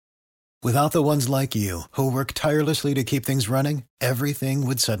Without the ones like you, who work tirelessly to keep things running, everything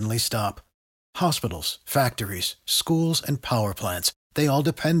would suddenly stop. Hospitals, factories, schools, and power plants, they all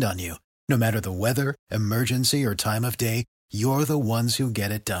depend on you. No matter the weather, emergency, or time of day, you're the ones who get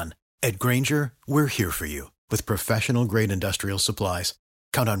it done. At Grainger, we're here for you with professional-grade industrial supplies.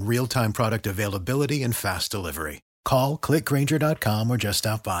 Count on real-time product availability and fast delivery. Call, clickgrainger.com, or just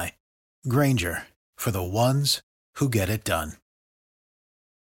stop by. Grainger, for the ones who get it done.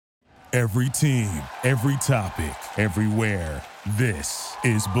 Every team, every topic, everywhere. This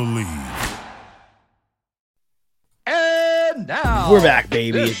is Believe. And now we're back,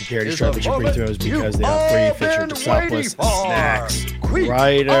 baby. It's the Parody Stripe at your free throws because they are free. Featured the Southwest Snacks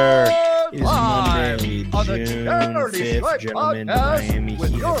Writer. It is Monday, June 5th. Gentlemen, the Miami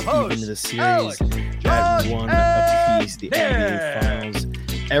Heat have even the series at one apiece. The NBA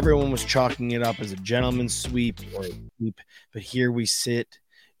Finals. Everyone was chalking it up as a gentleman's sweep or a sweep, but here we sit.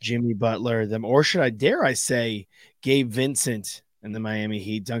 Jimmy Butler, or should I dare I say, Gabe Vincent and the Miami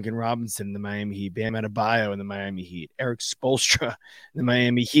Heat, Duncan Robinson and the Miami Heat, Bam Adebayo and the Miami Heat, Eric Spoelstra and the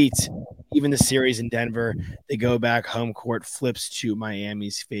Miami Heat. Even the series in Denver, they go back home court, flips to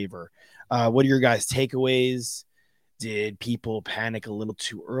Miami's favor. What are your guys' takeaways? Did people panic a little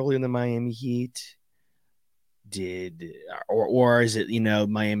too early in the Miami Heat? Or is it,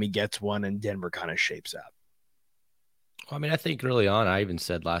 Miami gets one and Denver kind of shapes out? I mean, I think early on, I even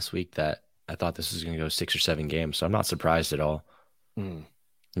said last week that I thought this was going to go 6 or 7 games, so I'm not surprised at all. I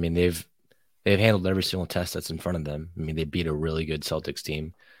mean, they've handled every single test that's in front of them. I mean, they beat a really good Celtics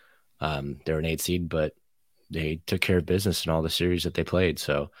team. They're an 8 seed, but they took care of business in all the series that they played.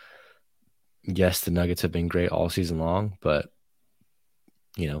 So, yes, the Nuggets have been great all season long, but,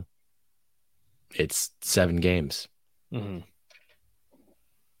 it's 7 games. Mm-hmm.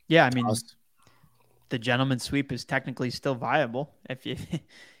 Yeah, I mean – the gentleman's sweep is technically still viable. If you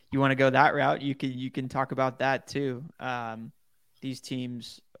want to go that route, you can talk about that too. These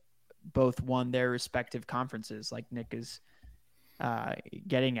teams both won their respective conferences, like Nick is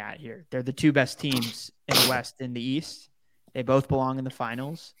getting at here. They're the 2 best teams in the West and the East. They both belong in the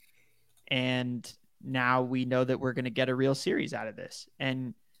finals. And now we know that we're going to get a real series out of this.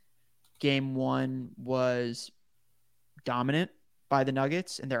 And game 1 was dominant by the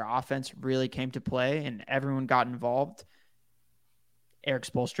Nuggets, and their offense really came to play, and everyone got involved. Eric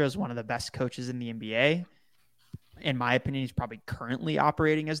Spoelstra is one of the best coaches in the NBA. In my opinion, he's probably currently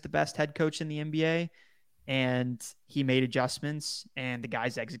operating as the best head coach in the NBA, and he made adjustments, and the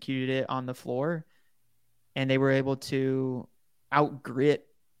guys executed it on the floor, and they were able to out-grit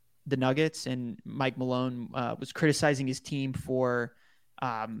the Nuggets, and Mike Malone was criticizing his team for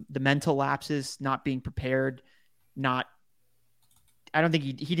the mental lapses, not being prepared, I don't think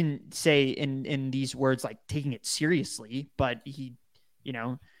he didn't say in these words like taking it seriously, but he,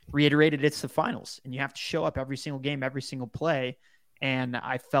 reiterated it's the finals and you have to show up every single game, every single play. And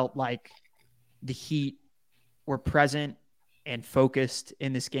I felt like the Heat were present and focused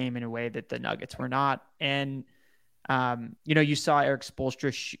in this game in a way that the Nuggets were not. And, you saw Eric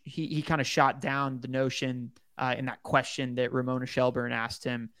Spoelstra, he kind of shot down the notion in that question that Ramona Shelburne asked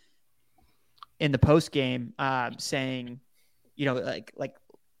him in the post game, saying, like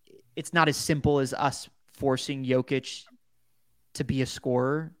it's not as simple as us forcing Jokic to be a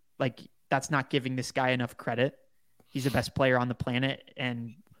scorer. Like, that's not giving this guy enough credit. He's the best player on the planet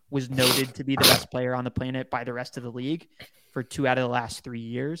and was noted to be the best player on the planet by the rest of the league for 2 out of the last 3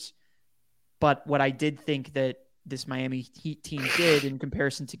 years. But what I did think that this Miami Heat team did in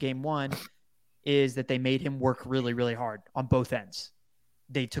comparison to game 1 is that they made him work really, really hard on both ends.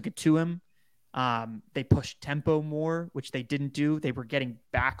 They took it to him. They pushed tempo more, which they didn't do. They were getting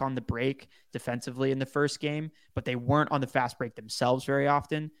back on the break defensively in the first game, but they weren't on the fast break themselves very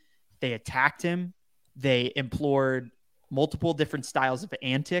often. They attacked him. They implored multiple different styles of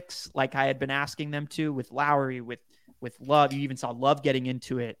antics, like I had been asking them to with Lowry, with Love. You even saw Love getting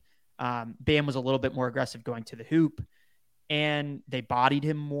into it. Bam was a little bit more aggressive going to the hoop, and they bodied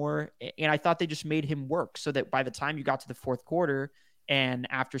him more. And I thought they just made him work so that by the time you got to the fourth quarter, and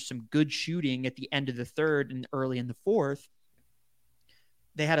after some good shooting at the end of the third and early in the fourth,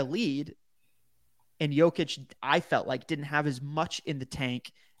 they had a lead. And Jokic, I felt like, didn't have as much in the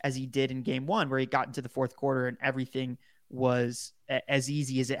tank as he did in game 1, where he got into the fourth quarter and everything was as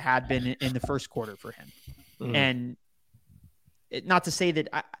easy as it had been in the first quarter for him. Mm-hmm. And not to say that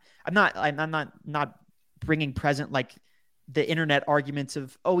I'm not bringing present like the internet arguments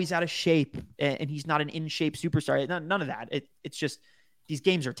of, oh, he's out of shape and he's not an in-shape superstar. None of that. It's just these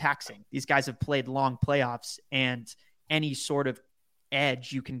games are taxing. These guys have played long playoffs, and any sort of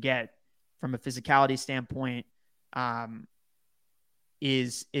edge you can get from a physicality standpoint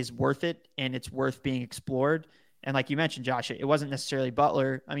is worth it, and it's worth being explored. And like you mentioned, Josh, it wasn't necessarily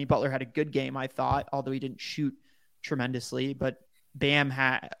Butler. I mean, Butler had a good game, I thought, although he didn't shoot tremendously. But Bam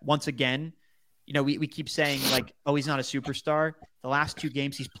had, once again, we keep saying like, oh, he's not a superstar. The last 2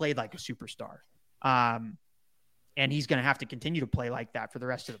 games, he's played like a superstar. And he's going to have to continue to play like that for the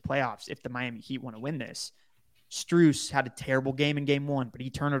rest of the playoffs if the Miami Heat want to win this. Strus had a terrible game in game 1, but he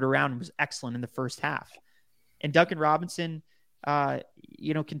turned it around and was excellent in the first half. And Duncan Robinson,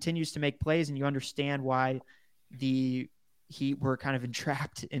 continues to make plays, and you understand why the Heat were kind of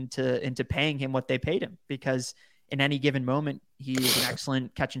entrapped into paying him what they paid him, because in any given moment, he is an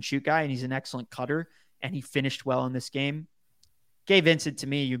excellent catch and shoot guy, and he's an excellent cutter, and he finished well in this game. Gabe Vincent, to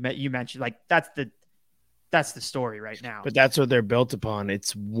me, you mentioned, like, that's the story right now. But that's what they're built upon.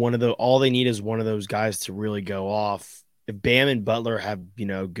 It's all they need is one of those guys to really go off. If Bam and Butler have,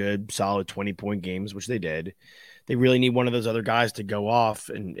 good, solid 20-point games, which they did, they really need one of those other guys to go off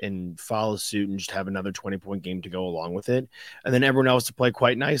and follow suit and just have another 20-point game to go along with it. And then everyone else to play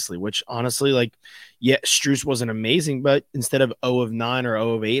quite nicely, which honestly, Strus wasn't amazing, but instead of 0 of 9 or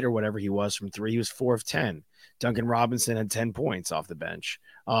 0 of 8 or whatever he was from 3, he was 4 of 10. Duncan Robinson had 10 points off the bench.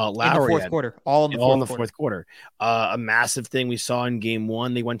 Lowry in the fourth quarter. All in the fourth quarter. A massive thing we saw in game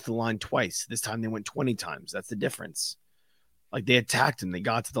 1, they went to the line twice. This time they went 20 times. That's the difference. Like, they attacked him. They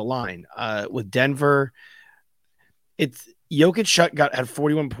got to the line. With Denver, it's Jokic had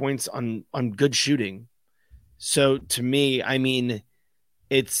 41 points on good shooting. So to me, I mean,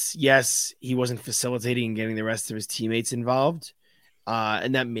 it's, yes, he wasn't facilitating and getting the rest of his teammates involved.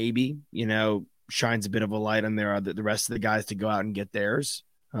 And that maybe, shines a bit of a light on the rest of the guys to go out and get theirs,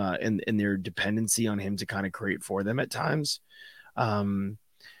 and their dependency on him to kind of create for them at times.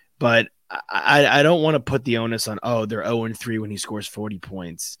 But I don't want to put the onus on, they're 0-3 when he scores 40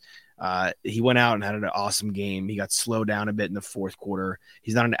 points. He went out and had an awesome game. He got slowed down a bit in the fourth quarter.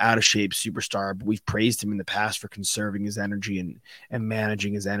 He's not an out-of-shape superstar, but we've praised him in the past for conserving his energy and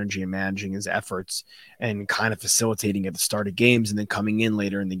managing his energy and managing his efforts and kind of facilitating at the start of games and then coming in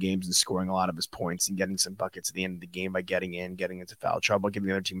later in the games and scoring a lot of his points and getting some buckets at the end of the game by getting into foul trouble, giving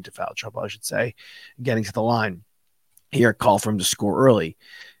the other team into foul trouble, I should say, and getting to the line. Here, a call for him to score early.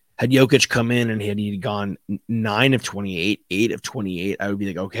 Had Jokic come in and he'd gone 9 of 28, 8 of 28, I would be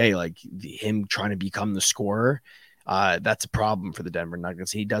like, okay, like him trying to become the scorer, that's a problem for the Denver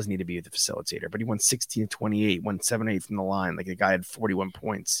Nuggets. He does need to be the facilitator, but he won 16 of 28, won 7-8 from the line. Like, the guy had 41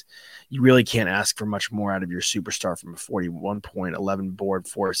 points. You really can't ask for much more out of your superstar from a 41 point, 11 board,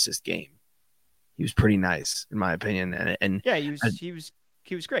 4 assist game. He was pretty nice, in my opinion. And yeah, he was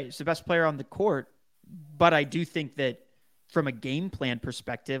great. He's the best player on the court, but I do think that from a game plan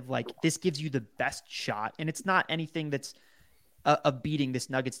perspective, like, this gives you the best shot, and it's not anything that's of beating this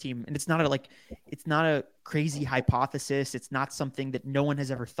Nuggets team. And it's not a crazy hypothesis. It's not something that no one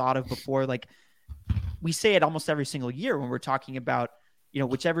has ever thought of before. Like, we say it almost every single year when we're talking about,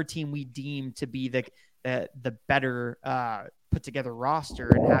 whichever team we deem to be the better put together roster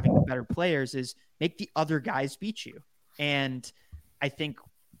and having the better players is make the other guys beat you. And I think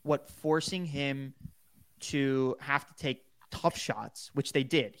forcing him to have to take tough shots, which they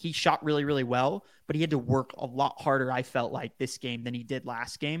did. He shot really, really well, but he had to work a lot harder, I felt like, this game than he did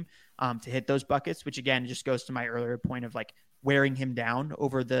last game to hit those buckets, which again just goes to my earlier point of like wearing him down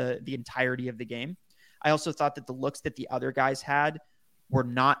over the entirety of the game. I also thought that the looks that the other guys had were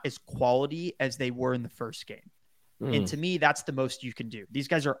not as quality as they were in the first game. And to me, that's the most you can do. These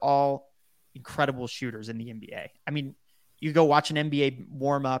guys are all incredible shooters in the NBA. I mean, you go watch an NBA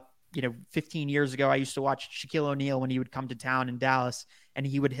warm up, 15 years ago, I used to watch Shaquille O'Neal when he would come to town in Dallas, and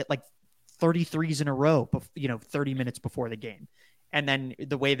he would hit like 33s in a row, 30 minutes before the game. And then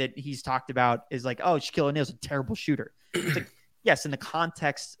the way that he's talked about is like, oh, Shaquille O'Neal's a terrible shooter. It's like, yes, in the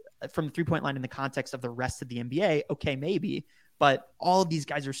context, from the 3-point line, in the context of the rest of the NBA, okay, maybe. But all of these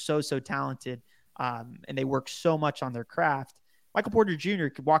guys are so talented, and they work so much on their craft. Michael Porter Jr.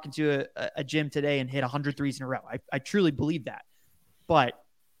 could walk into a gym today and hit 100 threes in a row. I truly believe that. But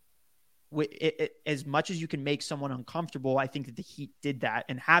as much as you can make someone uncomfortable, I think that the Heat did that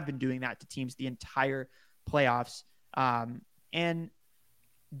and have been doing that to teams the entire playoffs. And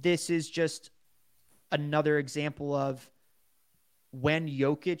this is just another example of when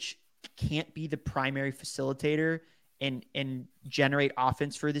Jokic can't be the primary facilitator and generate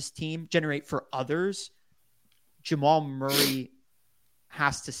offense for this team, generate for others, Jamal Murray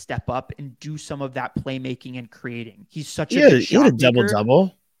has to step up and do some of that playmaking and creating. He's such a good shot maker.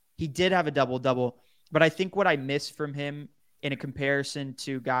 Double-double. He did have a double-double, but I think what I miss from him in a comparison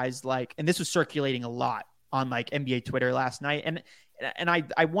to guys like, and this was circulating a lot on like NBA Twitter last night, and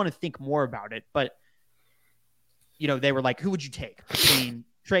I want to think more about it, but they were like, who would you take between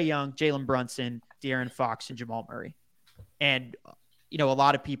Trae Young, Jalen Brunson, De'Aaron Fox, and Jamal Murray? And, a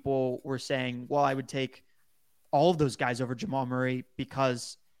lot of people were saying, well, I would take all of those guys over Jamal Murray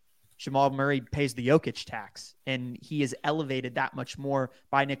because Jamal Murray pays the Jokic tax, and he is elevated that much more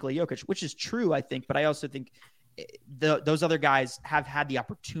by Nikola Jokic, which is true, I think. But I also think those other guys have had the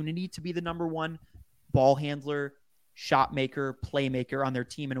opportunity to be the number one ball handler, shot maker, playmaker on their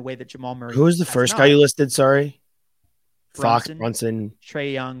team in a way that Jamal Murray. Who was the first guy you listed? Sorry. Fox, Brunson,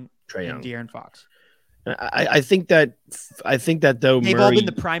 Trae Young, and De'Aaron Fox. I think that though they've Murray, all been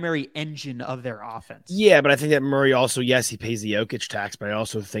the primary engine of their offense. Yeah, but I think that Murray also, yes, he pays the Jokic tax, but I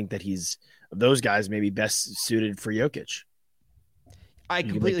also think that those guys may be best suited for Jokic. I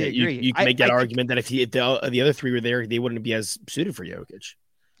completely agree. You can make that argument that if the other three were there, they wouldn't be as suited for Jokic.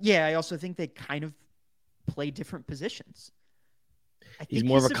 Yeah, I also think they kind of play different positions. He's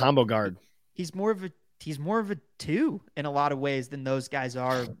more of a combo guard. He's more of a two in a lot of ways than those guys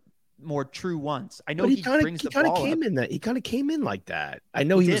are. More true ones. I know he brings the ball. He kind of came in like that. I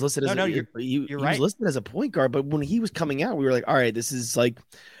know he was listed as he was listed as a point guard, but when he was coming out, we were like, all right, this is like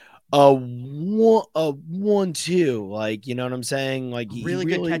a 1-2. Like, you know what I'm saying? Like, really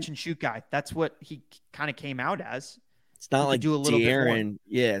good catch and shoot guy. That's what he kind of came out as. It's not like De'Aaron.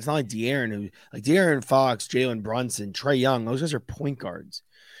 Yeah, it's not like De'Aaron De'Aaron Fox, Jalen Brunson, Trae Young. Those guys are point guards.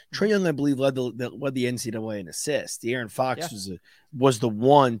 Trae Young, I believe, led the NCAA in assists. De'Aaron Fox was the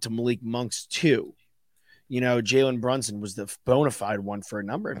one to Malik Monk's two. Jalen Brunson was the bona fide one for a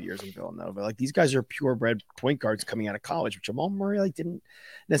number of years in Villanova. Like, these guys are purebred point guards coming out of college, but Jamal Murray didn't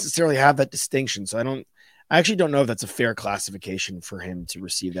necessarily have that distinction. So I actually don't know if that's a fair classification for him to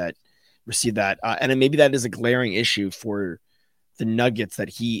receive that. And maybe that is a glaring issue for the Nuggets that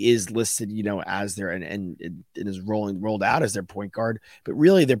he is listed, as their and is rolled out as their point guard, but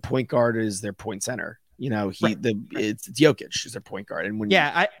really their point guard is their point center. It's Jokic is their point guard.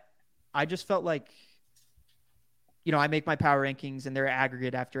 And I just felt like, I make my power rankings and they're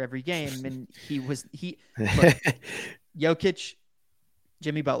aggregate after every game, and Jokic,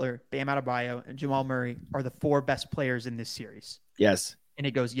 Jimmy Butler, Bam Adebayo, and Jamal Murray are the four best players in this series. Yes, and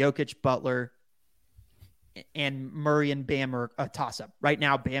it goes Jokic, Butler, and Murray and Bam are a toss-up. Right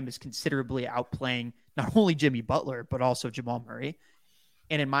now, Bam is considerably outplaying not only Jimmy Butler, but also Jamal Murray.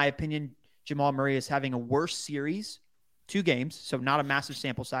 And in my opinion, Jamal Murray is having a worse series, 2 games, so not a massive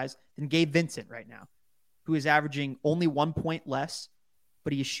sample size, than Gabe Vincent right now, who is averaging only 1 point less,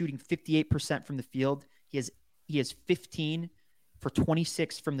 but he is shooting 58% from the field. He has 15 for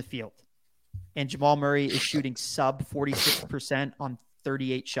 26 from the field. And Jamal Murray is shooting sub 46% on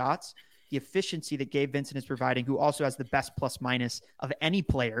 38 shots. The efficiency that Gabe Vincent is providing, who also has the best plus minus of any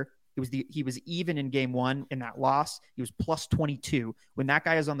player. He was even in game 1 in that loss. He was plus 22. When that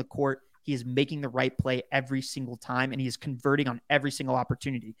guy is on the court, he is making the right play every single time, and he is converting on every single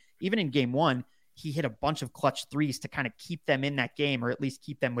opportunity. Even in game 1, he hit a bunch of clutch threes to kind of keep them in that game, or at least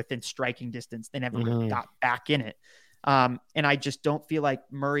keep them within striking distance. They never really got back in it. And I just don't feel like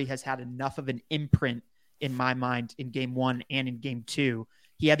Murray has had enough of an imprint in my mind in game 1 and in game 2.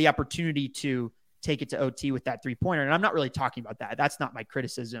 He had the opportunity to take it to OT with that 3-pointer. And I'm not really talking about that. That's not my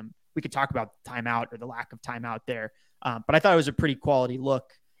criticism. We could talk about timeout or the lack of timeout there. But I thought it was a pretty quality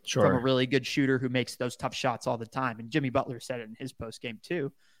look from a really good shooter who makes those tough shots all the time. And Jimmy Butler said it in his post game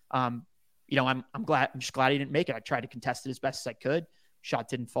too. I'm just glad he didn't make it. I tried to contest it as best as I could. Shot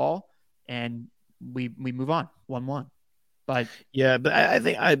didn't fall, and we move on 1-1. But yeah, but I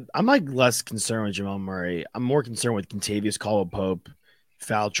think I'm less concerned with Jamal Murray. I'm more concerned with Kentavious Caldwell-Pope,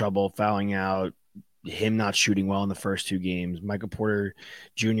 foul trouble, fouling out, him not shooting well in the first 2 games. Michael Porter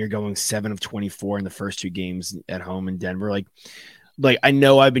Jr. going 7 of 24 in the first 2 games at home in Denver. Like I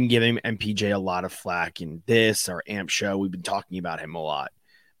know I've been giving MPJ a lot of flack in this our AMP show. We've been talking about him a lot,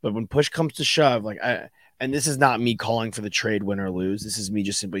 but when push comes to shove, and this is not me calling for the trade, win or lose. This is me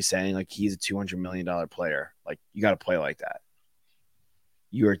just simply saying he's a $200 million player. You got to play like that.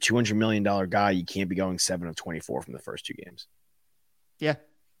 You're a $200 million guy. You can't be going 7 of 24 from the first 2 games. Yeah.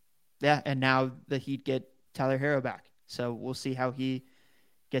 Yeah. And now the Heat get Tyler Herro back. So we'll see how he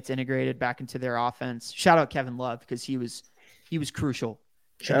gets integrated back into their offense. Shout out Kevin Love, because he was crucial.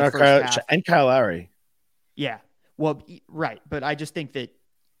 Shout out Kyle Lowry. Yeah. Well, right. But I just think that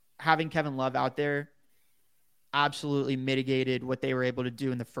having Kevin Love out there absolutely mitigated what they were able to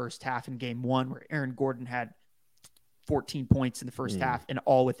do in the first half in game 1, where Aaron Gordon had 14 points in the first half and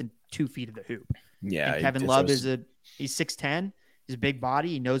all within 2 feet of the hoop. Yeah. And Kevin Love he's 6'10". He's a big body.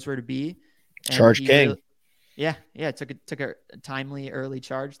 He knows where to be. Charge king. Yeah. It took a timely early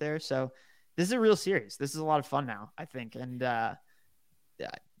charge there. So this is a real series. This is a lot of fun now, I think. And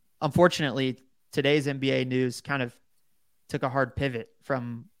unfortunately, today's NBA news kind of took a hard pivot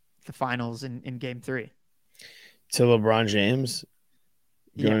from the finals in Game 3 to LeBron James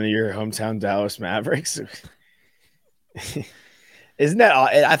going to your hometown Dallas Mavericks. Isn't that?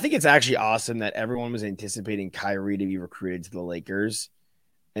 I think it's actually awesome that everyone was anticipating Kyrie to be recruited to the Lakers,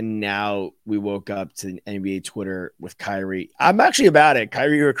 and now we woke up to NBA Twitter with Kyrie. I'm actually about it.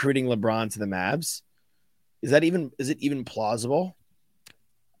 Kyrie recruiting LeBron to the Mavs. Is it even plausible?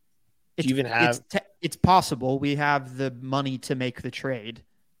 Do you even have? It's possible. We have the money to make the trade.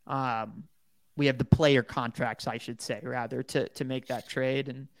 We have the player contracts, I should say, rather, to make that trade,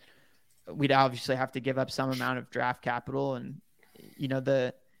 and we'd obviously have to give up some amount of draft capital. And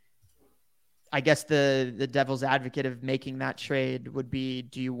I guess the devil's advocate of making that trade would be: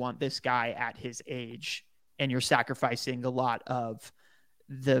 do you want this guy at his age? And you're sacrificing a lot of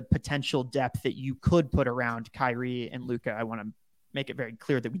the potential depth that you could put around Kyrie and Luka. I want to make it very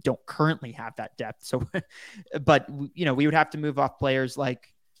clear that we don't currently have that depth. So, but we would have to move off players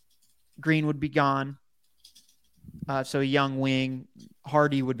like Green would be gone. So a young wing,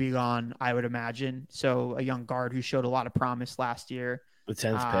 Hardy would be gone, I would imagine. So a young guard who showed a lot of promise last year. The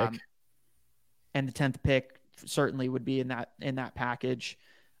 10th pick. And the 10th pick certainly would be in that package.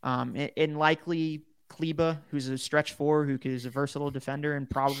 And likely Kleba, who's a stretch four, who is a versatile defender, and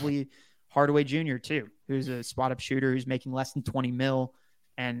probably Hardaway Jr. too, who's a spot up shooter who's making less than 20 mil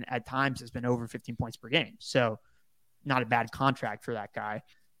and at times has been over 15 points per game. So not a bad contract for that guy,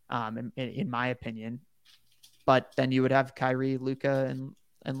 in my opinion. But then you would have Kyrie, Luka,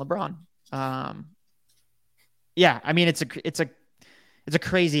 and LeBron. Yeah, I mean it's a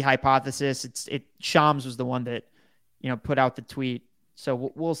crazy hypothesis. Shams was the one that put out the tweet.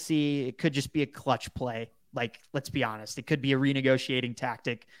 So we'll see. It could just be a clutch play. Like, let's be honest, it could be a renegotiating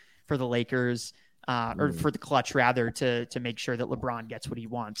tactic for the Lakers, or for the clutch rather, to make sure that LeBron gets what he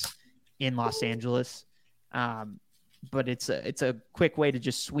wants in Los Angeles. But it's a quick way to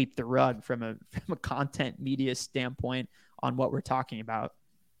just sweep the rug from a content media standpoint on what we're talking about.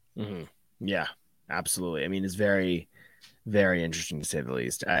 Mm-hmm. Yeah, absolutely. I mean, it's very, very interesting to say the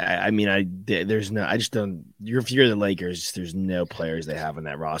least. If you're the Lakers, there's no players they have on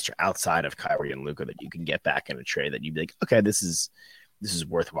that roster outside of Kyrie and Luka that you can get back in a trade that you'd be like, okay, this is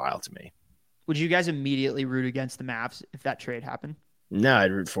worthwhile to me. Would you guys immediately root against the Mavs if that trade happened? No,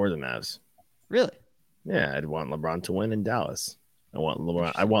 I'd root for the Mavs. Really? Yeah, I'd want LeBron to win in Dallas. I want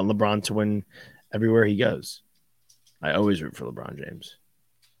LeBron to win everywhere he goes. I always root for LeBron James.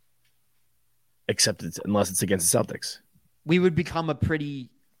 Except unless it's against the Celtics. We would become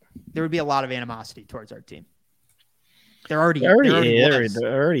there would be a lot of animosity towards our team. There already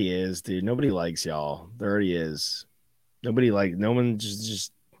is, dude. Nobody likes y'all. There already is. No one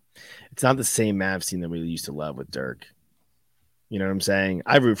just it's not the same Mavs team that we used to love with Dirk. You know what I'm saying?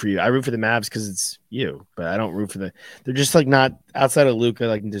 I root for you. I root for the Mavs because it's you, but I don't root for they're just like not outside of Luka.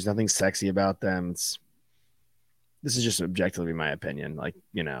 Like, there's nothing sexy about them. This is just objectively my opinion. Like,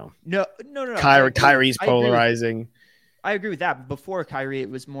 No. Kyrie's polarizing. I agree with that. Before Kyrie, it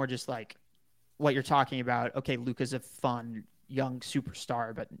was more just like what you're talking about. Okay, Luka's a fun young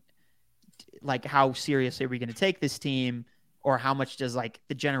superstar, but like, how seriously are we going to take this team, or how much does like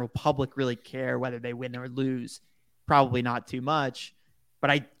the general public really care whether they win or lose? Probably not too much, but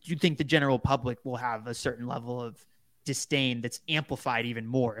I do think the general public will have a certain level of disdain that's amplified even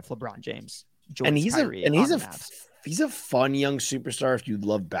more if LeBron James joins Kyrie. He's a fun young superstar if you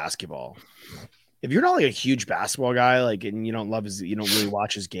love basketball. If you're not like a huge basketball guy, like, and you don't really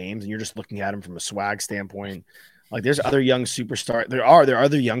watch his games, and you're just looking at him from a swag standpoint, like, there's other young superstars. There are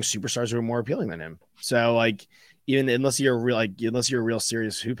other young superstars who are more appealing than him. So, like, even unless you're a real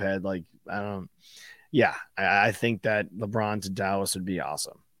serious hoop head, like, I don't. Yeah, I think that LeBron to Dallas would be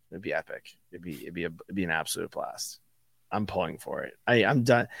awesome. It'd be epic. It'd be an absolute blast. I'm pulling for it. I'm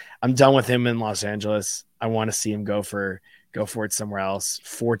done. I'm done with him in Los Angeles. I want to see him go for it somewhere else.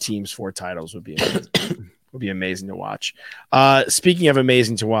 4 teams, 4 titles would be amazing. Would be amazing to watch. Speaking of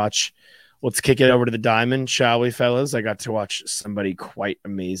amazing to watch, let's kick it over to the Diamond, shall we, fellas? I got to watch somebody quite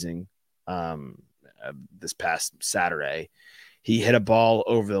amazing this past Saturday. He hit a ball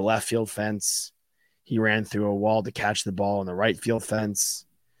over the left field fence. He ran through a wall to catch the ball on the right field fence.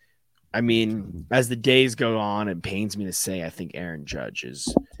 I mean, as the days go on, it pains me to say I think Aaron Judge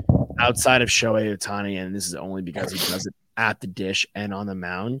is, outside of Shohei Ohtani, and this is only because he does it at the dish and on the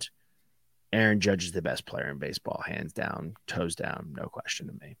mound, Aaron Judge is the best player in baseball, hands down, toes down, no question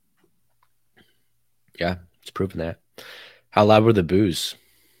to me. Yeah, it's proven that. How loud were the boos?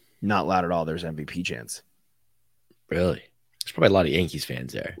 Not loud at all. There's MVP chants. Really? There's probably a lot of Yankees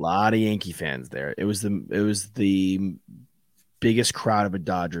fans there. A lot of Yankee fans there. It was the biggest crowd of a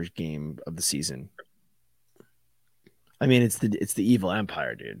Dodgers game of the season. I mean, it's the evil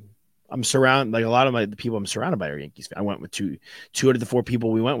empire, dude. I'm surrounded, like a lot of the people I'm surrounded by are Yankees fans. I went with two out of the 4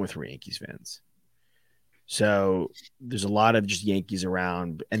 people we went with were Yankees fans. So there's a lot of just Yankees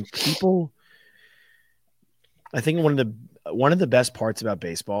around, and people. I think one of the best parts about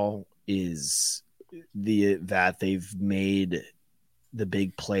baseball is that they've made the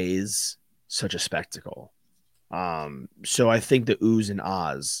big plays such a spectacle. So I think the oohs and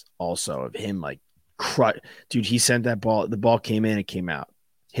ahs also of him, like, dude, he sent that ball. The ball came in, it came out.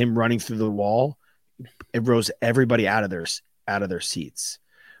 Him running through the wall, it rose everybody out of their seats.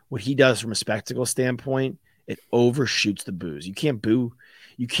 What he does from a spectacle standpoint, it overshoots the boos. You can't boo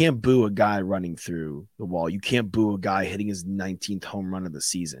a guy running through the wall. You can't boo a guy hitting his 19th home run of the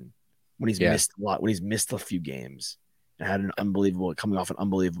season when he's missed a lot, when he's missed a few games and had coming off an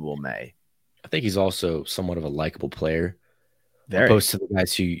unbelievable May. I think he's also somewhat of a likable player, Very. Opposed to the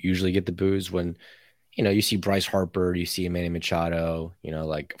guys who usually get the boos when, you see Bryce Harper, you see Manny Machado,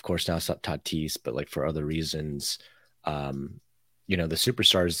 like, of course now it's not Tatis, but like for other reasons, the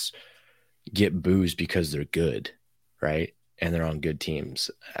superstars get boos because they're good, right? And they're on good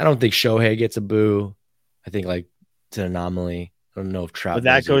teams. I don't think Shohei gets a boo. I think like it's an anomaly. I don't know if Trout. But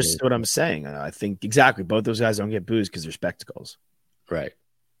that goes to what I'm saying. I think exactly both those guys don't get boos because they're spectacles. Right.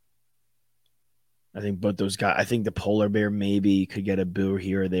 I think both those guys. I think the polar bear maybe could get a boo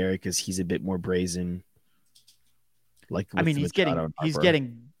here or there because he's a bit more brazen. Like, he's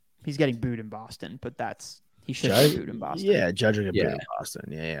getting booed in Boston, but he should be booed in Boston. Yeah, Judge will get booed in Boston.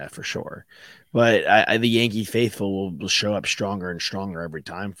 Yeah, for sure. But the Yankee faithful will show up stronger and stronger every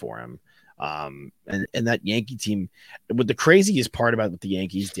time for him. And that Yankee team. What the craziest part about what the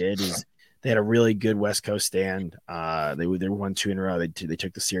Yankees did is they had a really good West Coast stand. They won 2 in a row. They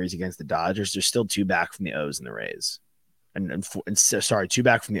took the series against the Dodgers. They're still 2 back from the O's and the Rays, and 2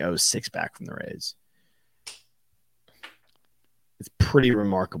 back from the O's, 6 back from the Rays. It's pretty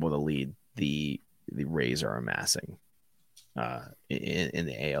remarkable the lead the Rays are amassing in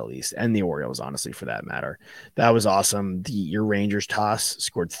the AL East and the Orioles, honestly, for that matter. That was awesome. Your Rangers toss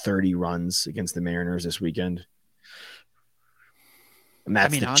scored 30 runs against the Mariners this weekend. And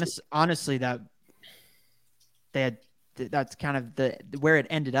honestly, that's kind of where it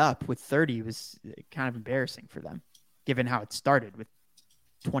ended up with 30 was kind of embarrassing for them, given how it started with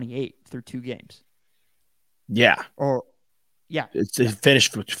 28 through 2 games. Yeah. It's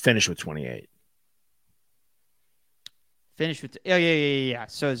finished with 28. Finished with yeah.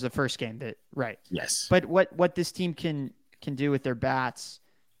 So it's the first game right. Yes. But what this team can do with their bats,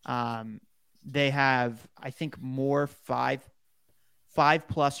 they have, I think, more 5+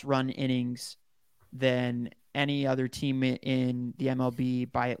 run innings than any other team in the MLB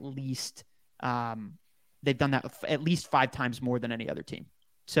by at least. They've done that at least 5 times more than any other team.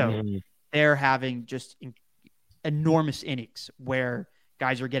 So they're having just enormous innings where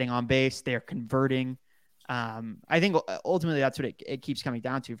guys are getting on base. They're converting. I think ultimately that's what it keeps coming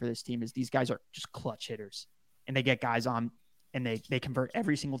down to for this team is these guys are just clutch hitters, and they get guys on and they convert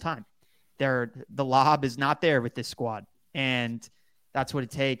every single time. The lob is not there with this squad, and that's what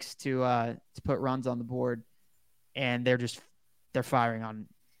it takes to put runs on the board. And they're firing on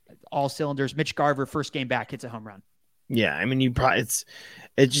all cylinders. Mitch Garver, first game back, hits a home run. Yeah, I mean, it's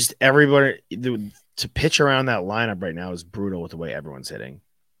just everybody to pitch around that lineup right now is brutal with the way everyone's hitting.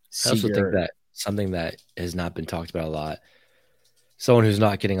 I also think that something that has not been talked about a lot, someone who's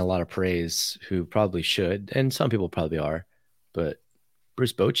not getting a lot of praise, who probably should, and some people probably are, but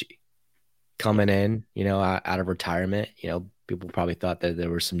Bruce Bochy coming in, out of retirement, people probably thought that there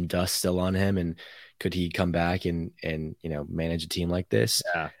was some dust still on him, and could he come back and manage a team like this?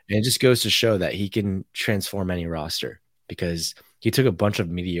 Yeah. And it just goes to show that he can transform any roster, because he took a bunch of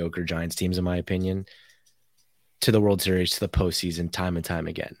mediocre Giants teams, in my opinion, to the World Series, to the postseason, time and time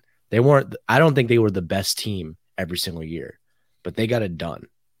again. I don't think they were the best team every single year, but they got it done.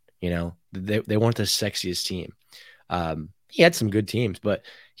 They weren't the sexiest team. He had some good teams, but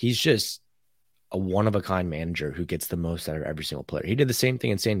he's just a one-of-a-kind manager who gets the most out of every single player. He did the same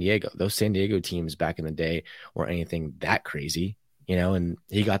thing in San Diego. Those San Diego teams back in the day weren't anything that crazy, and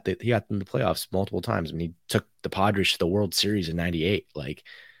he got them to playoffs multiple times. I mean, he took the Padres to the World Series in '98. Like,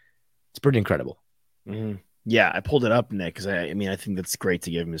 it's pretty incredible. Mm-hmm. Yeah, I pulled it up, Nick, because I think that's great to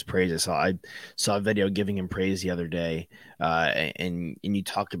give him his praise. I saw a video giving him praise the other day, and you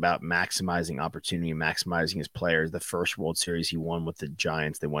talked about maximizing opportunity, maximizing his players. The first World Series he won with the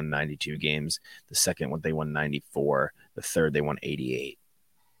Giants, they won 92 games. The second one, they won 94. The third, they won 88.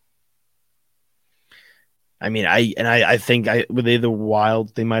 I mean, I think were they the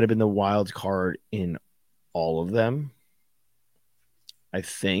wild? They might have been the wild card in all of them. I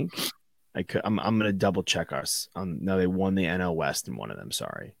think. I'm going to double check us. No, they won the NL West in one of them.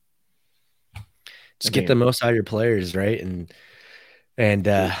 Sorry. Just get the most out of your players, right? And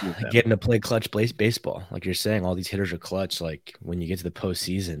getting to play clutch baseball. Like you're saying, all these hitters are clutch. Like when you get to the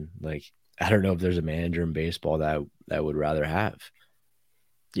postseason, like I don't know if there's a manager in baseball that would rather have.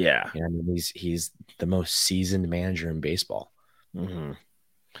 Yeah. I mean, he's the most seasoned manager in baseball. Mm-hmm.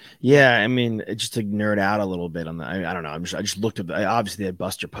 Yeah, I mean, just to nerd out a little bit on that. I don't know. I just looked at. Obviously, they had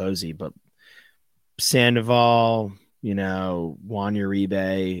Buster Posey, but Sandoval, Juan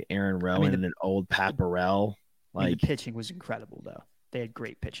Uribe, Aaron Rowan, and an old Pat Burrell. The pitching was incredible, though. They had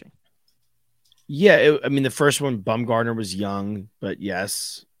great pitching. Yeah, the first one, Bumgarner was young, but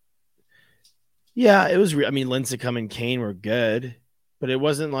yes. Yeah, it was. Lincecum and Kane were good, but it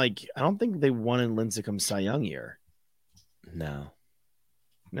wasn't like I don't think they won in Lincecum's Cy Young year.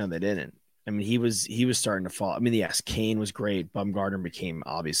 No, they didn't. He was starting to fall. Yes, Kane was great. Bumgarner became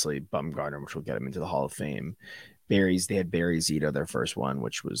obviously Bumgarner, which will get him into the Hall of Fame. They had Barry Zito, their first one,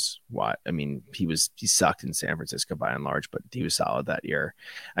 which was what he sucked in San Francisco by and large, but he was solid that year.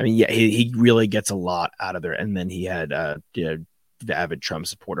 He really gets a lot out of there. And then he had the avid Trump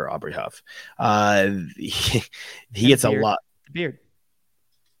supporter Aubrey Huff. He gets a lot. The beard.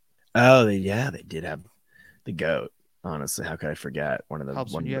 Oh, they did have the GOAT. Honestly, how could I forget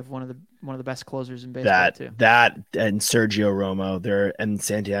helps when you have one of the best closers in baseball too. That and Sergio Romo there and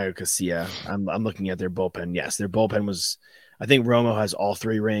Santiago Casilla. I'm looking at their bullpen. Yes, their bullpen was. I think Romo has all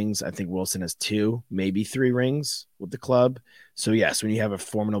 3 rings. I think Wilson has 2, maybe 3 rings with the club. So yes, when you have a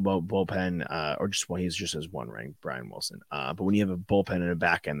formidable bullpen, or just when he just has 1 ring, Brian Wilson. But when you have a bullpen and a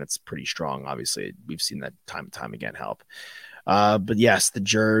back end that's pretty strong, obviously we've seen that time and time again help. But yes, the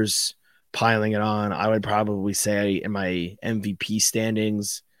Jers piling it on. I would probably say in my MVP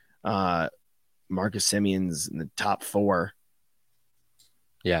standings, Marcus Semion's in the top 4.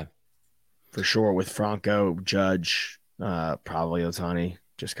 Yeah, for sure. With Franco, Judge, probably Ohtani,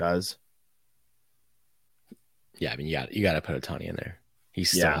 just cause. Yeah, you got to put Ohtani in there.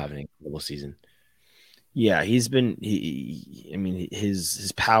 He's still having an incredible season. Yeah, he's been.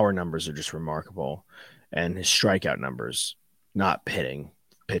 His power numbers are just remarkable, and his strikeout numbers, not pitching,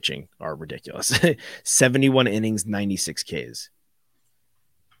 are ridiculous. 71 innings, 96 Ks.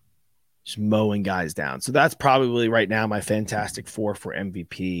 Just mowing guys down. So that's probably right now my fantastic 4 for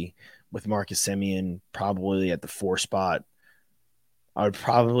MVP, with Marcus Semien probably at the 4 spot. I would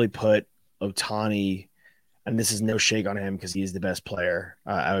probably put Ohtani, and this is no shake on him because he is the best player.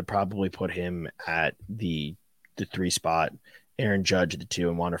 I would probably put him at the 3 spot. Aaron Judge at the 2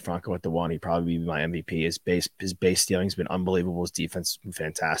 and Wander Franco at the 1. He'd probably be my MVP. His base stealing's been unbelievable. His defense has been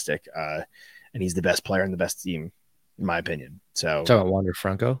fantastic. And he's the best player in the best team, in my opinion. So talking about Wander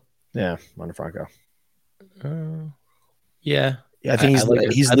Franco? Yeah, Wander Franco. Yeah. I think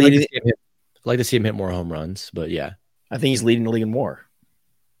he's I'd leading. I'd like to see him hit more home runs, but yeah. I think he's leading the league in WAR.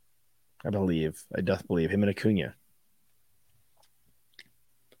 I doth believe him and Acuna.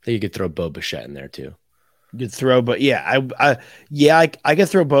 I think you could throw Bo Bichette in there too. Good throw, but I could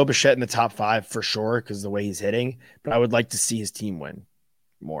throw Bo Bichette in the top 5 for sure because of the way he's hitting. But I would like to see his team win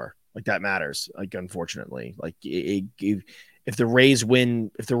more. Like that matters. Like unfortunately, like if the Rays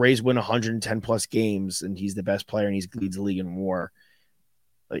win 110 plus games and he's the best player and he leads the league in WAR,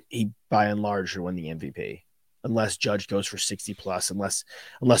 like he by and large should win the MVP. Unless Judge goes for 60 plus, unless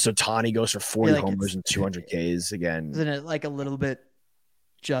Ohtani goes for 40 homers and 200 Ks again. Isn't it like a little bit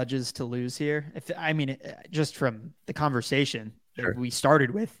Judges to lose here? Just from the conversation that we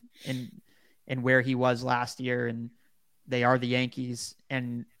started with and where he was last year, and they are the Yankees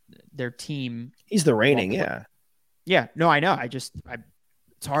and their team. He's the reigning, yeah. Yeah, no, I know.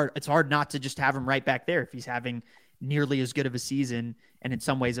 It's hard not to just have him right back there if he's having nearly as good of a season and in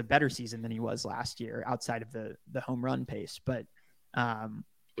some ways a better season than he was last year outside of the home run pace. But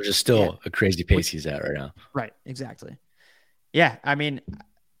which is still a crazy pace he's at right now. Right, exactly. Yeah,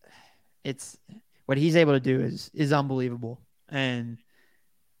 it's what he's able to do is unbelievable. And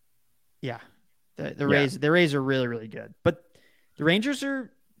yeah, the Rays are really, really good. But the Rangers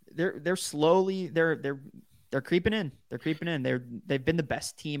they're slowly they're creeping in. They're creeping in. They've been the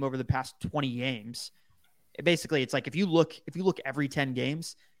best team over the past 20 games. Basically, it's like if you look every 10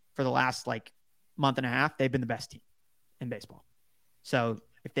 games for the last like month and a half, they've been the best team in baseball. So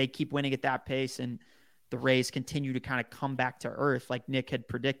if they keep winning at that pace and the Rays continue to kind of come back to earth like Nick had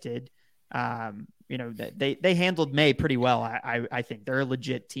predicted, they handled May pretty well. I think they're a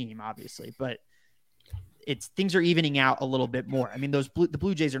legit team, obviously, but things are evening out a little bit more. I mean, the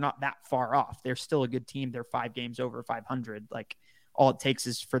Blue Jays are not that far off. They're still a good team. They're 5 games over 500. Like all it takes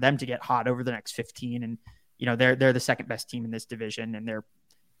is for them to get hot over the next 15 and, they're the second best team in this division, and they're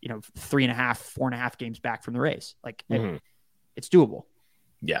 4.5 games back from the Rays. Like it's doable.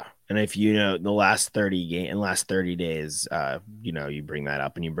 Yeah. And if the last 30 days, you bring that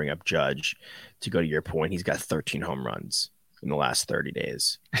up and you bring up Judge, to go to your point, he's got 13 home runs in the last 30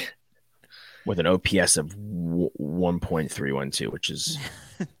 days with an OPS of 1.312, which is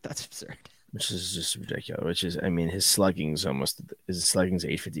that's absurd. Which is just ridiculous. His slugging's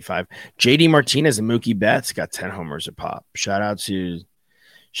 855. JD Martinez and Mookie Betts got 10 homers a pop. Shout out to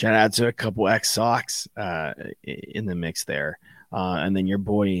a couple ex-Sox in the mix there. And then your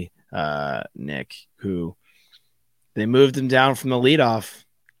boy, Nick, who they moved him down from the leadoff.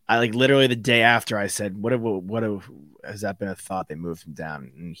 I literally the day after I said, what has that been a thought? They moved him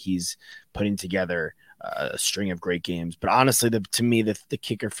down, and he's putting together a string of great games. But honestly, to me, the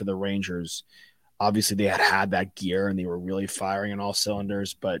kicker for the Rangers, obviously they had that gear and they were really firing on all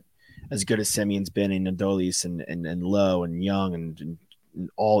cylinders. But as good as Semyon's been, and Adolis and Lowe and Young and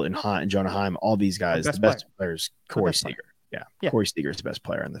all in Hunt and Jonah Heim, all these guys, the best players, Corey Seager. Yeah. Corey Seager is the best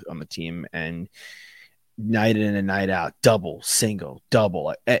player on the team, and night in and night out, double, single,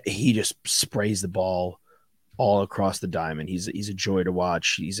 double. He just sprays the ball all across the diamond. He's a joy to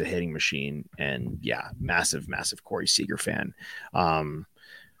watch. He's a hitting machine, and massive Corey Seager fan.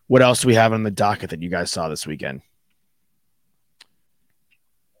 What else do we have on the docket that you guys saw this weekend?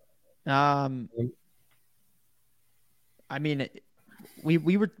 We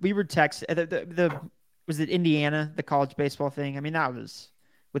were texting was it Indiana, the college baseball thing? That was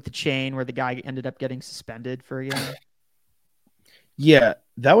with the chain where the guy ended up getting suspended for a game. Yeah,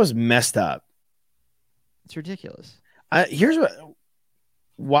 that was messed up. It's ridiculous. Here's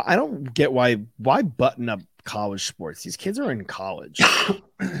why I don't get why button up college sports. These kids are in college.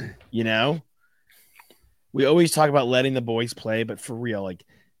 We always talk about letting the boys play, but for real,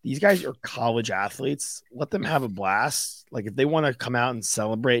 these guys are college athletes. Let them have a blast. If they want to come out and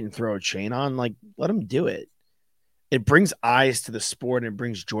celebrate and throw a chain on, let them do it. It brings eyes to the sport and it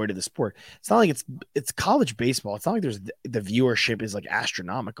brings joy to the sport. It's not like it's college baseball. It's not like the viewership is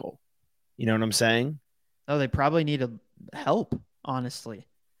astronomical. You know what I'm saying? Oh, they probably need help, honestly.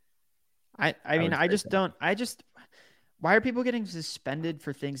 Why are people getting suspended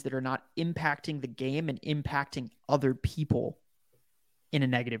for things that are not impacting the game and impacting other people in a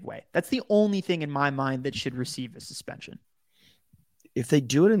negative way? That's the only thing in my mind that should receive a suspension. If they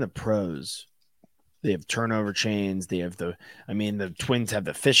do it in the pros, they have turnover chains. They have the Twins have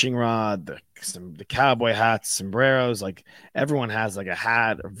the fishing rod, the cowboy hats, sombreros. Everyone has a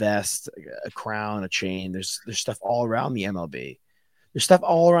hat, a vest, a crown, a chain. There's stuff all around the MLB. There's stuff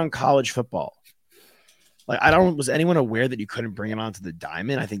all around college football. Was anyone aware that you couldn't bring it onto the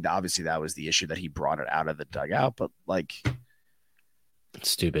diamond? I think obviously that was the issue, that he brought it out of the dugout, but it's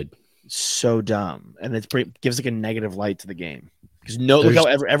stupid. So dumb. And it gives a negative light to the game. Because look how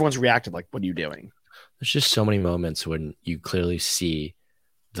everyone's reacted. What are you doing? There's just so many moments when you clearly see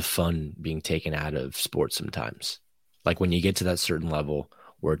the fun being taken out of sports sometimes. When you get to that certain level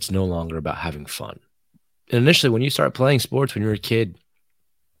where it's no longer about having fun. And initially, when you start playing sports when you're a kid,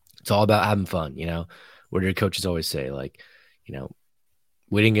 it's all about having fun, What your coaches always say,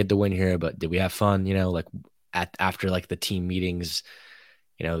 we didn't get the win here, but did we have fun? After the team meetings,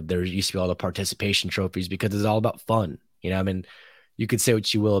 there used to be all the participation trophies because it's all about fun. You could say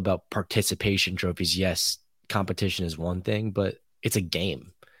what you will about participation trophies. Yes, competition is one thing, but it's a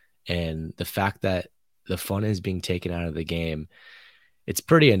game. And the fact that the fun is being taken out of the game, it's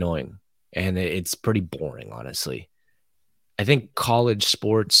pretty annoying and it's pretty boring, honestly. I think college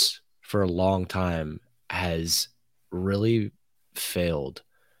sports for a long time has really failed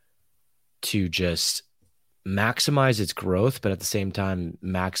to just maximize its growth, but at the same time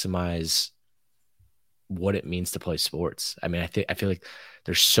maximize what it means to play sports. I feel like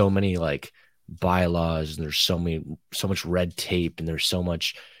there's so many bylaws, and there's so much red tape, and there's so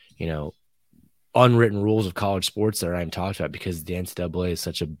much, unwritten rules of college sports that I'm talked about because the NCAA is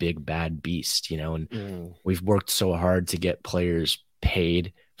such a big bad beast, and we've worked so hard to get players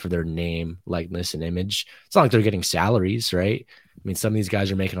paid for their name, likeness, and image. It's not like they're getting salaries, right? Some of these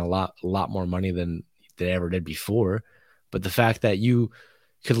guys are making a lot more money than they ever did before. But the fact that you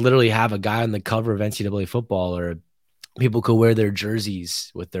could literally have a guy on the cover of NCAA football, or people could wear their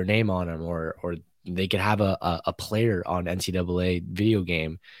jerseys with their name on them, or they could have a player on NCAA video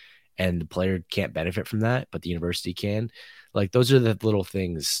game, and the player can't benefit from that, but the university can. Those are the little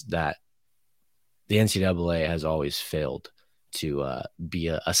things that the NCAA has always failed to be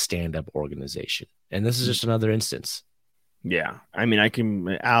a stand-up organization. And this is just another instance. Yeah, I mean,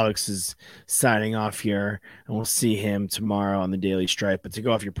 Alex is signing off here, and we'll see him tomorrow on the Daily Stripe. But to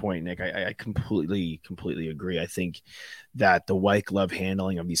go off your point, Nick, I completely agree. I think that the white glove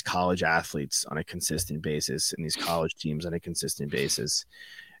handling of these college athletes on a consistent basis and these college teams on a consistent basis,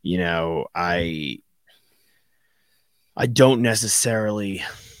 I don't necessarily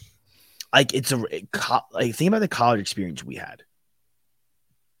like think about the college experience we had.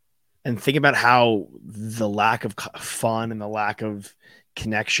 And think about how the lack of fun and the lack of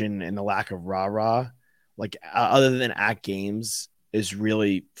connection and the lack of rah-rah, like other than at games, is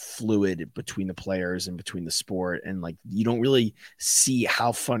really fluid between the players and between the sport. And like, you don't really see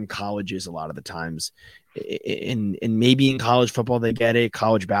how fun college is a lot of the times. And maybe in college football, they get it.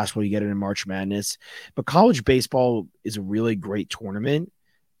 College basketball, you get it in March Madness. But college baseball is a really great tournament.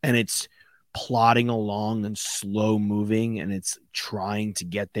 And it's plodding along and slow moving, and it's trying to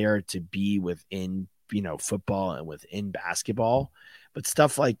get there to be within football and within basketball. But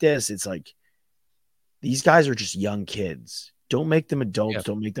stuff like this, it's like these guys are just young kids. Don't make them adults. Yeah.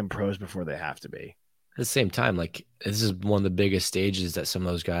 Don't make them pros before they have to be. At the same time, like, this is one of the biggest stages that some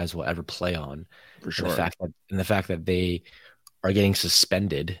of those guys will ever play on. For sure. And the fact that they are getting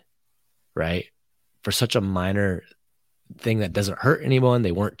suspended, right, for such a minor thing that doesn't hurt anyone.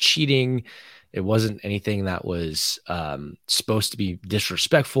 They weren't cheating. It wasn't anything that was supposed to be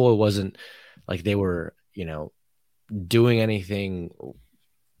disrespectful. It wasn't like they were, doing anything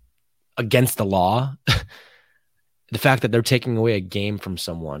against the law. The fact that they're taking away a game from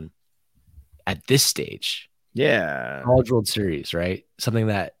someone at this stage. Yeah. College World Series, right? Something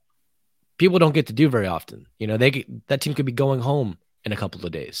that people don't get to do very often. That team could be going home in a couple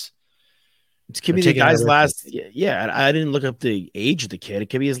of days. It could be the guy's last. Yeah, I didn't look up the age of the kid. It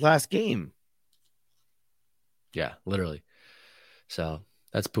could be his last game. Yeah, literally. So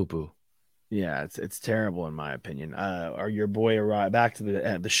that's poo-poo. Yeah, it's terrible in my opinion. Or your boy Arraez, back to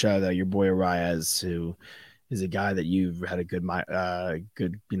the show though. Your boy Arraez, who is a guy that you've had a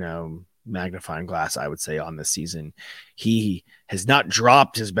good magnifying glass, I would say, on this season. He has not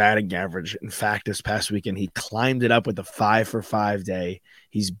dropped his batting average. In fact, this past weekend, he climbed it up with a 5-for-5 day.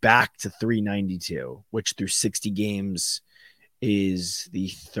 He's back to 392, which through 60 games is the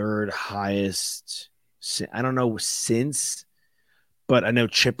third highest. I don't know since, but I know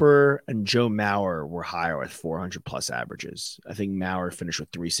Chipper and Joe Mauer were higher with 400 plus averages. I think Mauer finished with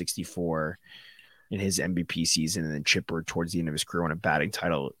 364 in his MVP season, and then Chipper towards the end of his career won a batting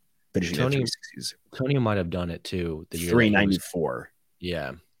title. Tony might have done it too. The year 394.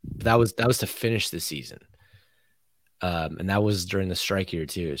 Yeah, that was to finish the season, and that was during the strike year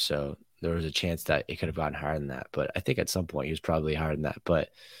too. So there was a chance that it could have gotten higher than that. But I think at some point he was probably higher than that. But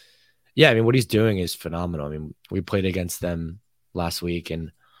yeah, I mean, what he's doing is phenomenal. I mean, we played against them last week,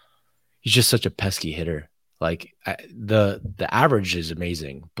 and he's just such a pesky hitter. Like the average is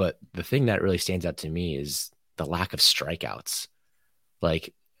amazing, but the thing that really stands out to me is the lack of strikeouts.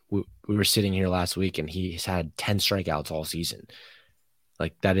 Like, we were sitting here last week and he's had 10 strikeouts all season.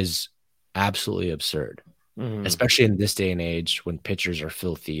 Like, that is absolutely absurd, especially in this day and age when pitchers are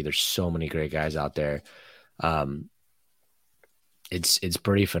filthy. There's so many great guys out there. It's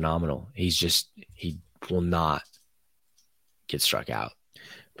pretty phenomenal. He will not get struck out.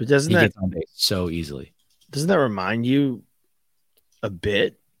 But he gets on base so easily. Doesn't that remind you a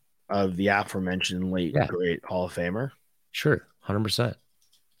bit of the aforementioned late great Hall of Famer? Sure, 100%.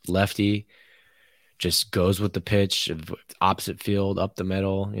 Lefty, just goes with the pitch, opposite field, up the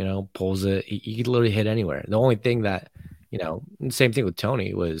middle, pulls it. He could literally hit anywhere. The only thing that, same thing with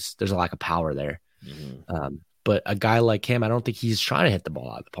Tony, was there's a lack of power there. But a guy like him, I don't think he's trying to hit the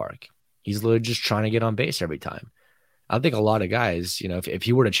ball out of the park. He's literally just trying to get on base every time. I think a lot of guys, if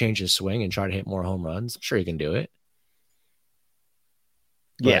he were to change his swing and try to hit more home runs, I'm sure he can do it.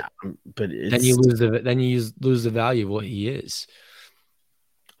 But then you lose the value of what he is.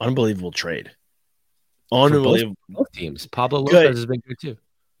 Unbelievable trade. Unbelievable. Both teams. Pablo Lopez has been good too.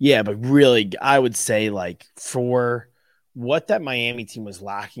 Yeah, but really, I would say, like, for what that Miami team was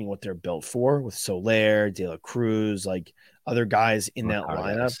lacking, what they're built for, with Soler, De La Cruz, like other guys in that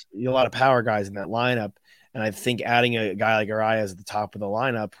lineup, a lot of power guys in that lineup. And I think adding a guy like Arraez at the top of the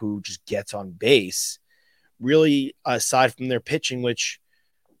lineup who just gets on base, really, aside from their pitching, which,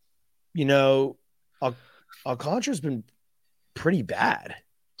 Alcantara's been pretty bad.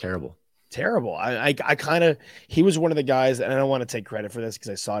 Terrible. I kind of, he was one of the guys, and I don't want to take credit for this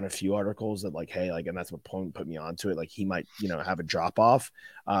because I saw in a few articles that, like, hey, like, and that's what put me onto it. Like, he might, have a drop off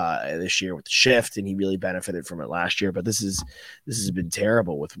this year with the shift, and he really benefited from it last year. But this has been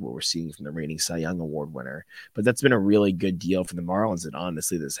terrible with what we're seeing from the reigning Cy Young Award winner. But that's been a really good deal for the Marlins, and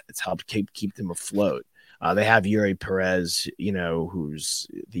honestly, it's helped keep them afloat. They have Yuri Perez, who's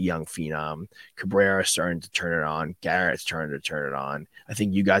the young phenom. Cabrera starting to turn it on. Garrett's starting to turn it on. I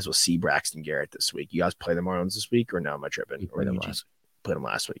think you guys will see Braxton Garrett this week. You guys play the Marlins this week, or no? Am I tripping? Or you just played them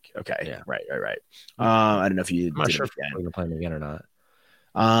last week? Okay, yeah, right. I don't know if you. I'm not sure if we're gonna play them again or not.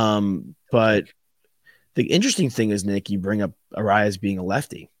 But the interesting thing is, Nick, you bring up Arraez being a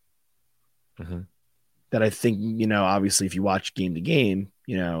lefty. Mm-hmm. That I think, obviously if you watch game to game,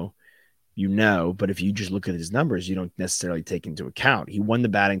 but if you just look at his numbers, you don't necessarily take into account. He won the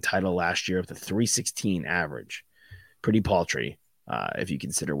batting title last year with a 316 average. Pretty paltry if you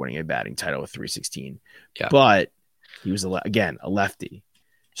consider winning a batting title with 316. Yeah. But he was, again, a lefty.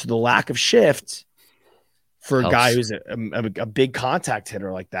 So the lack of shift for a guy who's a big contact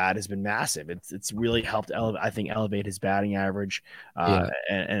hitter like that has been massive. It's really helped elevate his batting average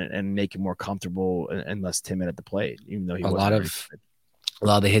and make him more comfortable and less timid at the plate. Even though a lot of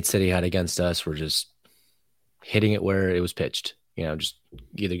the hits that he had against us were just hitting it where it was pitched. Just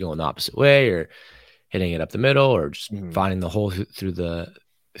either going the opposite way or hitting it up the middle or just finding the hole through the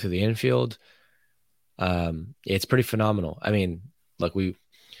infield. It's pretty phenomenal. I mean, look, we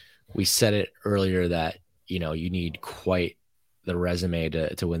said it earlier that you need quite the resume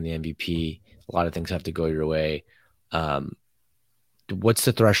to win the MVP. A lot of things have to go your way. What's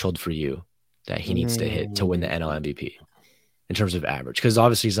the threshold for you that he needs to hit to win the NL MVP in terms of average? Because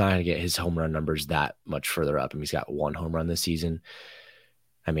obviously he's not going to get his home run numbers that much further up. I mean, he's got 1 home run this season.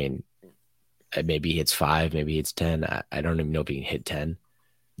 I mean, maybe he hits 5, maybe he hits 10. I don't even know if he can hit 10.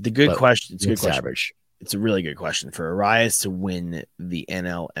 It's a good question. Average. It's a really good question for Arraez to win the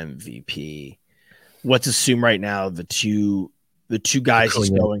NL MVP. Let's assume right now the two guys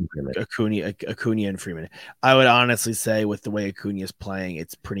he's going, Acuna and Freeman. I would honestly say with the way Acuna is playing,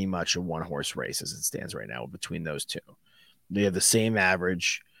 it's pretty much a 1-horse race as it stands right now between those two. They have the same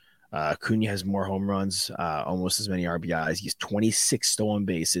average. Acuna has more home runs, almost as many RBIs. He's 26 stolen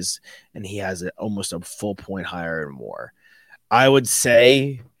bases, and he has almost a full point higher and more. I would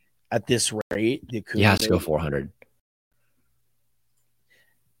say at this rate, the Acuna has to go 400.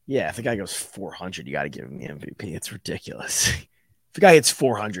 Yeah, if the guy goes 400, you got to give him the MVP. It's ridiculous. If the guy hits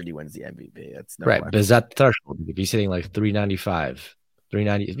 400, he wins the MVP. That's no right. But is that the threshold? If he's hitting like 395,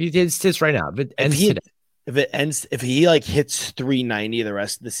 390, if he hits right now, if he hits 390 the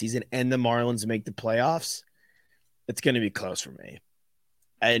rest of the season and the Marlins make the playoffs, it's going to be close for me.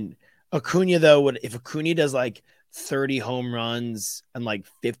 And Acuna, though, if Acuna does 30 home runs and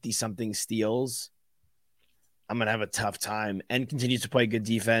 50 something steals, I'm going to have a tough time, and continues to play good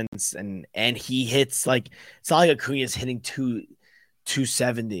defense. And he hits it's not like Acuna's hitting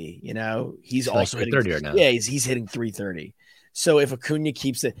 270, he's also hitting 30 right now. Yeah, he's hitting 330. So if Acuna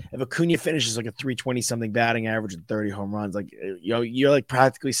finishes a 320 something batting average and 30 home runs, you're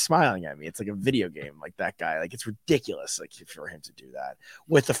practically smiling at me. It's like a video game, that guy. It's ridiculous, for him to do that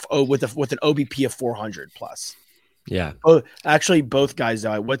with an OBP of 400 plus. Yeah. Oh, actually, both guys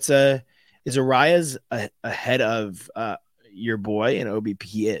though. Is Arraez ahead of your boy in OBP?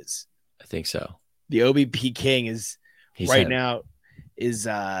 He is. I think so. The OBP king is now.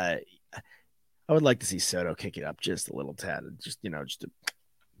 I would like to see Soto kick it up just a little tad, the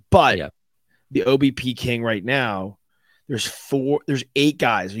OBP king right now, there's 8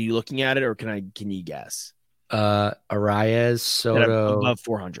 guys. Are you looking at it, or can you guess? Arraez, Soto above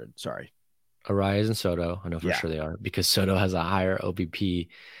 400. Sorry, Arraez and Soto. I know for sure they are, because Soto has a higher OBP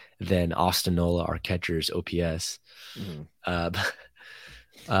than Austin Nola, our catcher's OPS.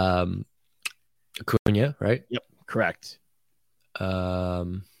 Acuna, right? Yep, correct.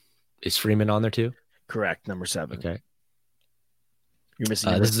 Is Freeman on there too? Correct, number 7. Okay. You're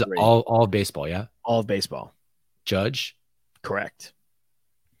missing this 3. Is all baseball, yeah? All of baseball. Judge? Correct.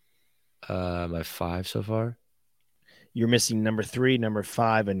 My 5 so far. You're missing number 3, number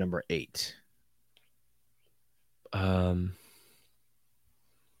 5, and number 8.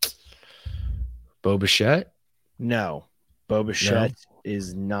 Bo Bichette? No. Bo Bichette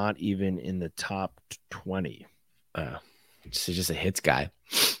is not even in the top 20. He's just a hits guy.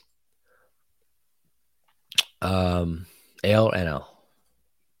 AL or NL?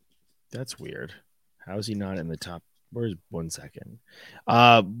 That's weird. How is he not in the top? Where's 1 second?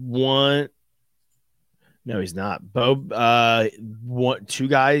 One. No, he's not. Bo. 2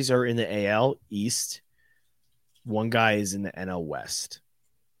 guys are in the AL East. 1 guy is in the NL West.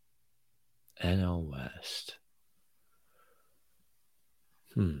 NL West.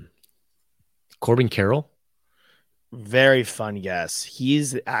 Corbin Carroll? Very fun guess.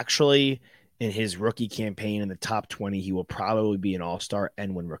 He's actually in his rookie campaign in the top 20. He will probably be an all-star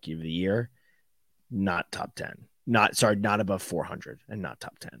and win rookie of the year. Not top 10. Not above 400 and not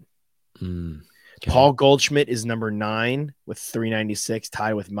top 10. Okay. Paul Goldschmidt is number 9 with 396,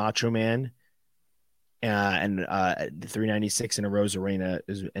 tied with Macho Man. And 396 in Arraez Arena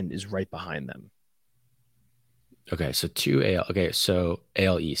is right behind them. Okay, so 2 AL. Okay, so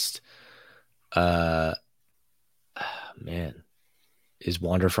AL East. Man, is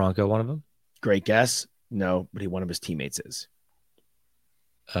Wander Franco one of them? Great guess. No, but one of his teammates is.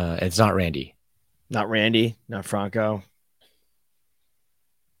 It's not Randy. Not Randy, not Franco.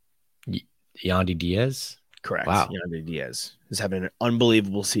 Yandy Diaz? Correct. Wow. Yandy Diaz is having an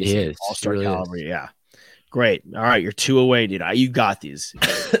unbelievable season. He is. All-star Really caliber. is. Yeah. Great. All right. You're 2 away, dude. You got these.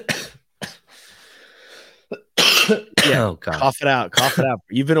 Yeah. Oh, God. Cough it out. Cough it out.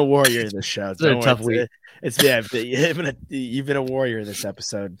 You've been a warrior in this show. It's been a tough week. You've been a warrior in this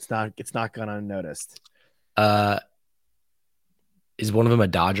episode. It's not gone unnoticed. Is one of them a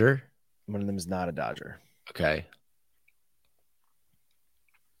Dodger? One of them is not a Dodger. Okay.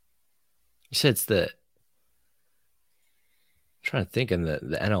 You said it's the. I'm trying to think in the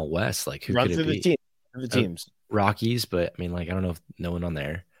NL West, like who Run could through it be? the teams. Rockies, but I mean, like I don't know if no one on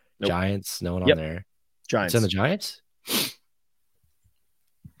there. Nope. Giants, no one Yep. on there. Giants. It's in the Giants.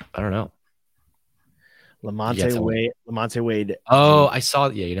 I don't know. Lamonte Wade. Oh, I saw.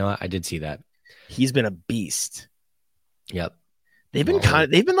 Yeah, you know what? I did see that. He's been a beast. Yep. They've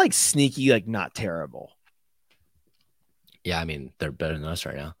been like sneaky, like not terrible. Yeah, I mean they're better than us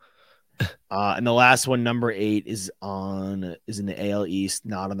right now. And the last one, number 8, is in the AL East,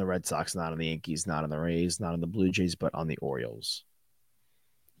 not on the Red Sox, not on the Yankees, not on the Rays, not on the Blue Jays, but on the Orioles.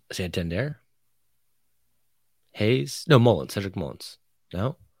 Santander? Hayes? No, Mullins. Cedric Mullins.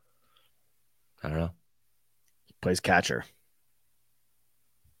 No? I don't know. He plays catcher.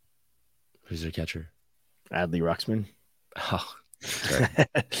 Who's their catcher? Adley Ruxpin. Oh, sorry.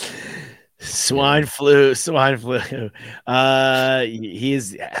 Swine flu. How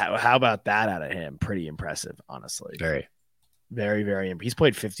about that out of him? Pretty impressive, honestly. Very. Very, very. He's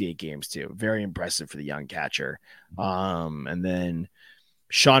played 58 games too. Very impressive for the young catcher. And then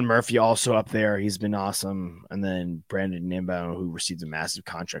Sean Murphy also up there. He's been awesome. And then Brandon Nimbo, who received a massive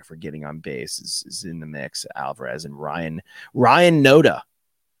contract for getting on base, is in the mix. Alvarez and Ryan Noda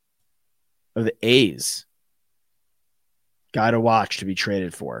of the A's. Guy to watch, to be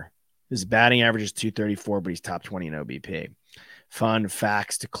traded for. His batting average is 234, but he's top 20 in OBP. Fun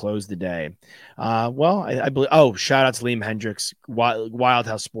facts to close the day. I believe. Oh, shout out to Liam Hendricks. Wild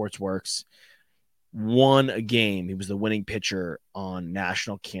how sports works. Won a game. He was the winning pitcher on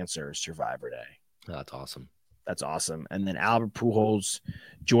National Cancer Survivor Day. Oh, that's awesome. That's awesome. And then Albert Pujols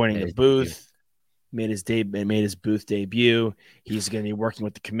joining the booth. Made his booth debut. He's going to be working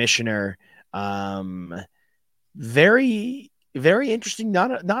with the commissioner. Very, very interesting.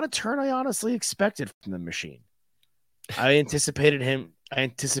 Not a turn I honestly expected from the machine. I anticipated him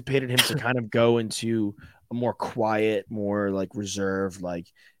to kind of go into a more quiet, more like reserved, like,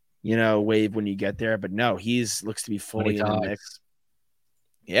 wave when you get there. But no, looks to be fully in the mix.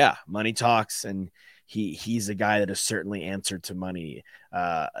 Yeah, money talks, and he's a guy that has certainly answered to money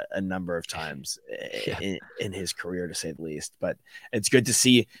a number of times in his career, to say the least. But it's good to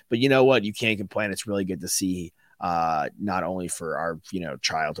see. But you know what? You can't complain. It's really good to see. Not only for our,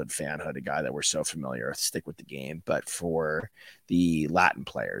 childhood fanhood, a guy that we're so familiar with, stick with the game, but for the Latin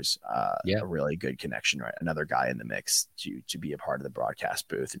players, a really good connection, right? Another guy in the mix to be a part of the broadcast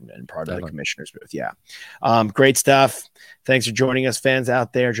booth and part of the commissioner's booth. Yeah. Great stuff. Thanks for joining us, fans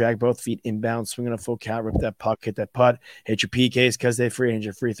out there. Drag both feet inbound, swing on a full count, rip that puck, hit that putt, hit your PKs because they free, and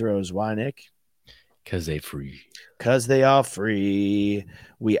your free throws. Why, Nick? Because they free. Because they are free.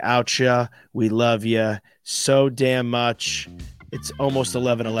 We out ya. We love ya so damn much. It's almost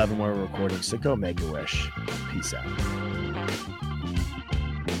 11:11 when we're recording, so go make a wish. Peace out.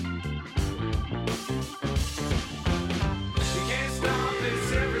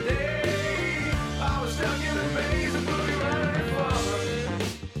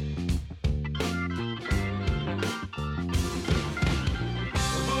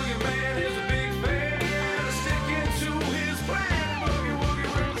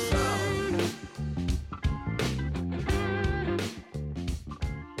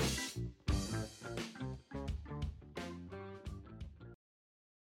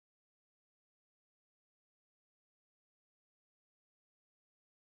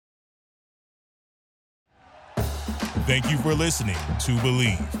 Thank you for listening to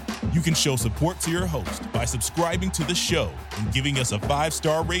Believe. You can show support to your host by subscribing to the show and giving us a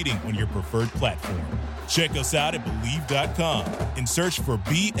 5-star rating on your preferred platform. Check us out at Believe.com and search for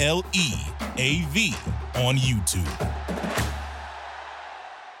BLEAV on YouTube.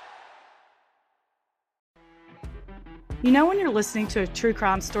 You know when you're listening to a true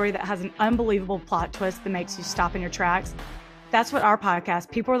crime story that has an unbelievable plot twist that makes you stop in your tracks? That's what our podcast,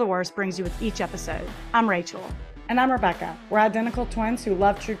 People Are the Worst, brings you with each episode. I'm Rachel. And I'm Rebecca. We're identical twins who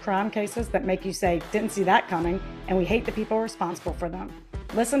love true crime cases that make you say, didn't see that coming, and we hate the people responsible for them.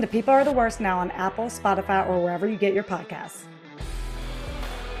 Listen to People Are the Worst now on Apple, Spotify, or wherever you get your podcasts.